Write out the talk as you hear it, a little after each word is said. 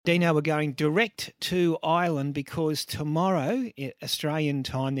Dino, we're going direct to Ireland because tomorrow, Australian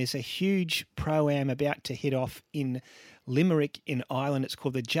time, there's a huge Pro-Am about to hit off in Limerick in Ireland. It's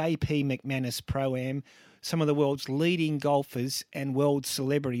called the JP McManus Pro-Am. Some of the world's leading golfers and world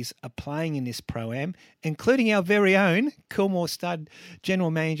celebrities are playing in this Pro-Am, including our very own Coolmore Stud General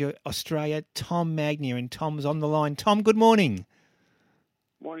Manager Australia, Tom Magnier. And Tom's on the line. Tom, good morning.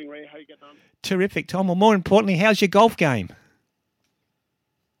 Morning, Ray. How you getting on? Terrific, Tom. Well, more importantly, how's your golf game?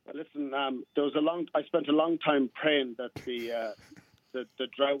 Listen, I spent a long time praying that the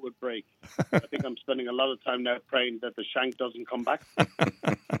drought would break. I think I'm spending a lot of time now praying that the shank doesn't come back.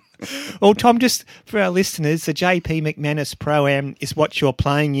 Well, Tom, just for our listeners, the JP McManus Pro-Am is what you're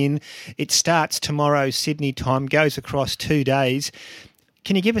playing in. It starts tomorrow Sydney time, goes across 2 days.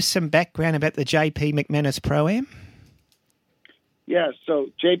 Can you give us some background about the JP McManus Pro-Am? Yeah, so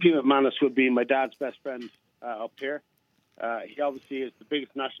JP McManus would be my dad's best friend up here. He obviously is the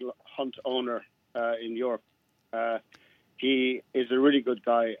biggest national hunt owner in Europe. He is a really good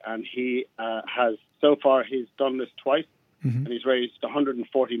guy, and he has, so far, he's done this twice, and he's raised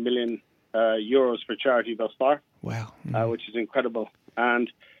 140 million euros for charity thus far. Wow. Which is incredible.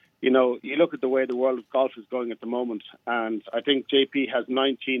 And, you know, you look at the way the world of golf is going at the moment, and I think JP has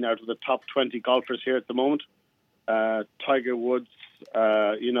 19 out of the top 20 golfers here at the moment. Tiger Woods,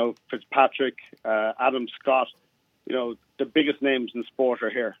 Fitzpatrick, Adam Scott, the biggest names in sport are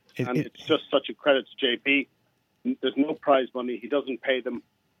here. It's just such a credit to JP. There's no prize money. He doesn't pay them.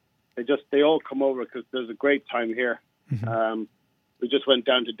 They all come over because there's a great time here. We just went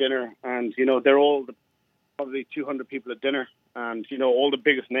down to dinner, and, they're all probably 200 people at dinner, and, all the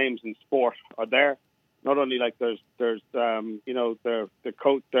biggest names in sport are there. Not only like there's the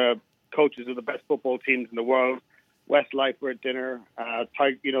coaches of the best football teams in the world. Westlife were at dinner,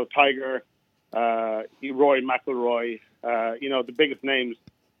 Tiger, Roy McIlroy, the biggest names,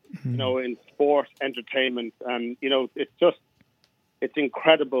 in sport, entertainment. And, it's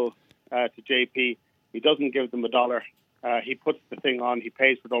incredible to JP. He doesn't give them a dollar. He puts the thing on, he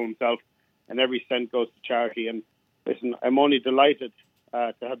pays for it all himself, and every cent goes to charity. And listen, I'm only delighted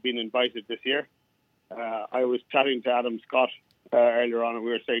to have been invited this year. I was chatting to Adam Scott earlier on, and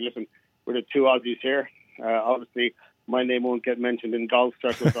we were saying, listen, we're the two Aussies here. Obviously, my name won't get mentioned in golf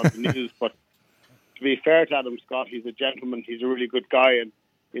circles on the news, but to be fair to Adam Scott, he's a gentleman. He's a really good guy, and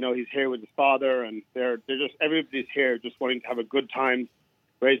he's here with his father, and they're just everybody's here just wanting to have a good time,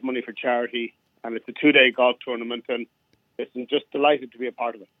 raise money for charity, and it's a 2-day golf tournament, and I'm just delighted to be a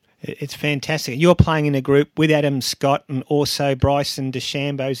part of it. It's fantastic. You're playing in a group with Adam Scott, and also Bryson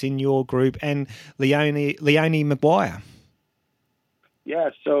DeChambeau's in your group, and Leonie Maguire.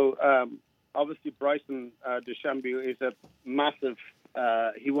 Yeah, so obviously Bryson DeChambeau is a massive.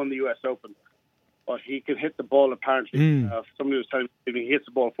 He won the U.S. Open, but he can hit the ball apparently. Somebody was telling me he hits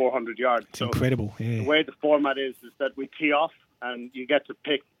the ball 400 yards. It's incredible. Yeah. The way the format is that we tee off and you get to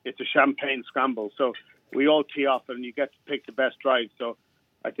pick. It's a champagne scramble, so we all tee off and you get to pick the best drive. So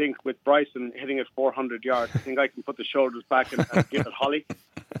I think with Bryson hitting it 400 yards, I think I can put the shoulders back and give it Holly,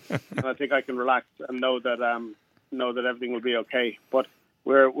 and I think I can relax and know that everything will be okay. But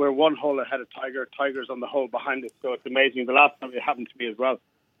we're one hole ahead of Tiger. Tiger's on the hole behind us, so it's amazing. The last time it happened to me as well.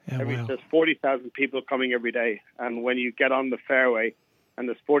 Wow. There's 40,000 people coming every day, and when you get on the fairway and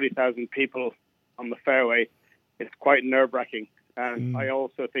there's 40,000 people on the fairway, it's quite nerve-wracking. And I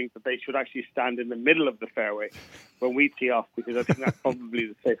also think that they should actually stand in the middle of the fairway when we tee off, because I think that's probably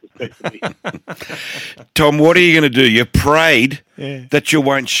the safest place to be. Tom, what are you going to do? You prayed that you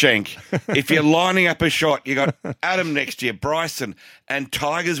won't shank. If you're lining up a shot, you got Adam next to you, Bryson, and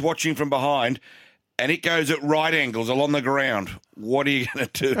Tiger's watching from behind, and it goes at right angles along the ground. What are you going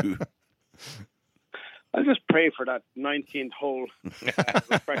to do? I'll just pray for that 19th hole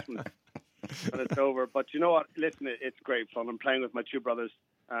refreshment when it's over. But you know what? Listen, it's great fun. I'm playing with my two brothers,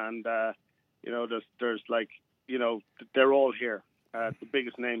 and there's they're all here. The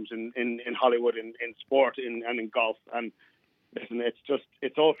biggest names in Hollywood, in sport, and in golf. And listen,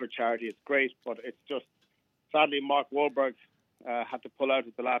 it's all for charity. It's great, but it's just sadly Mark Wahlberg had to pull out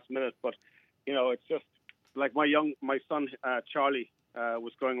at the last minute. But it's just like my son Charlie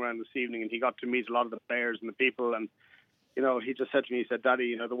was going around this evening, and he got to meet a lot of the players and the people, and he just said to me, he said,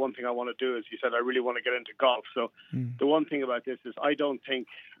 Daddy, the one thing I want to do is, he said, I really want to get into golf. So the one thing about this is I don't think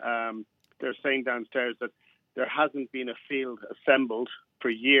they're saying downstairs that there hasn't been a field assembled for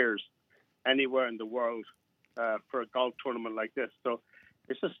years anywhere in the world for a golf tournament like this. So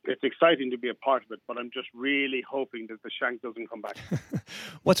it's exciting to be a part of it, but I'm just really hoping that the shank doesn't come back.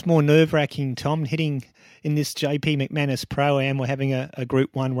 What's more nerve-wracking, Tom, hitting in this JP McManus Pro-Am or having a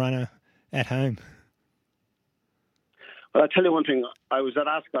Group 1 runner at home? Well, I'll tell you one thing. I was at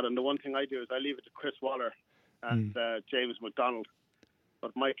Ascot, and the one thing I do is I leave it to Chris Waller and James McDonald.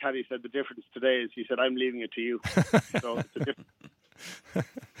 But my caddy said the difference today is he said, I'm leaving it to you. So it's a difference.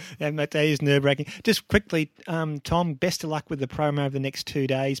 And that day is nerve-wracking. Just quickly, Tom, best of luck with the promo over the next 2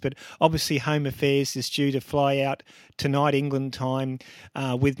 days. But obviously, Home Affairs is due to fly out tonight, England time,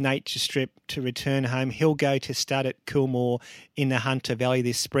 with Nature Strip to return home. He'll go to stud at Coolmore in the Hunter Valley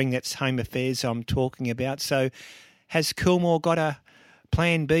this spring. That's Home Affairs I'm talking about. So has Coolmore got a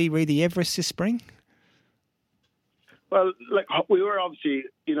plan B, re the Everest this spring? Well, like we were obviously,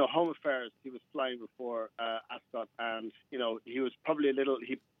 Home Affairs. He was flying before Ascot, and he was probably a little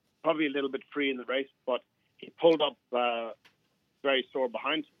bit free in the race, but he pulled up very sore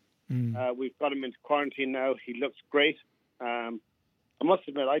behind. We've got him into quarantine now. He looks great. I must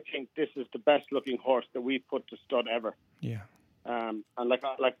admit, I think this is the best looking horse that we've put to stud ever. Yeah. And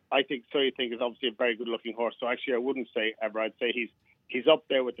I think So You Think is obviously a very good looking horse. So actually, I wouldn't say ever. I'd say he's up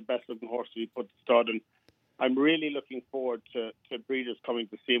there with the best looking horse we put to stud, and I'm really looking forward to breeders coming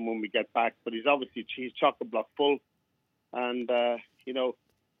to see him when we get back. But he's chock-a-block full, and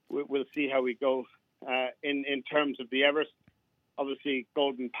we'll see how we go. In terms of the Everest, obviously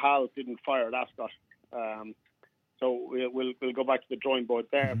Golden Pal didn't fire at Ascot, so we'll go back to the drawing board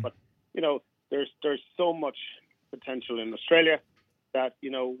there. But there's so much potential in Australia that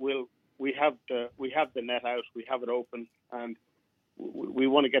we have the net out, we have it open, and we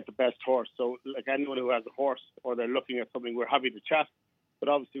want to get the best horse. So, like anyone who has a horse or they're looking at something, we're happy to chat. But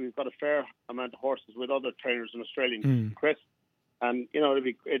obviously, we've got a fair amount of horses with other trainers in Australia, Chris. And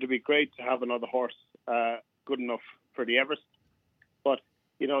it'd be great to have another horse good enough for the Everest. But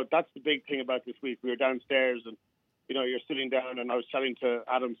that's the big thing about this week. We were downstairs, and you're sitting down, and I was chatting to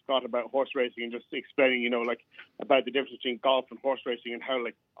Adam Scott about horse racing and just explaining, about the difference between golf and horse racing and how,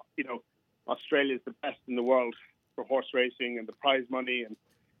 Australia is the best in the world for horse racing and the prize money, and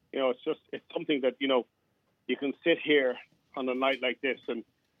it's something that you can sit here on a night like this, and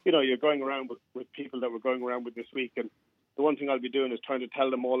you're going around with people that we're going around with this week, and the one thing I'll be doing is trying to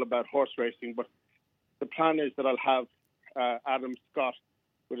tell them all about horse racing. But the plan is that I'll have Adam Scott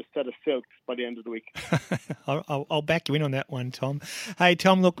with a set of silks by the end of the week. I'll back you in on that one, Tom. Hey,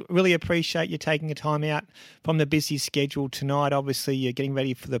 Tom, look, really appreciate you taking the time out from the busy schedule tonight. Obviously, you're getting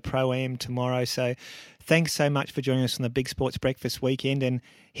ready for the Pro-Am tomorrow, so thanks so much for joining us on the Big Sports Breakfast weekend, and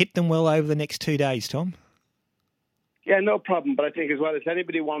hit them well over the next 2 days, Tom. Yeah, no problem. But I think as well, if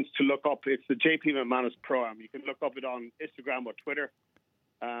anybody wants to look up, it's the JP McManus Pro-Am. You can look up it on Instagram or Twitter.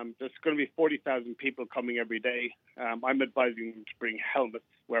 There's going to be 40,000 people coming every day. I'm advising them to bring helmets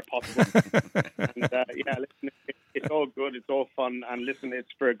where possible. And listen, it's all good. It's all fun. And listen, it's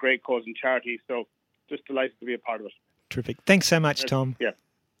for a great cause and charity. So just delighted to be a part of it. Terrific. Thanks so much, Tom. Yeah.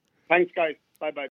 Thanks, guys. Bye-bye.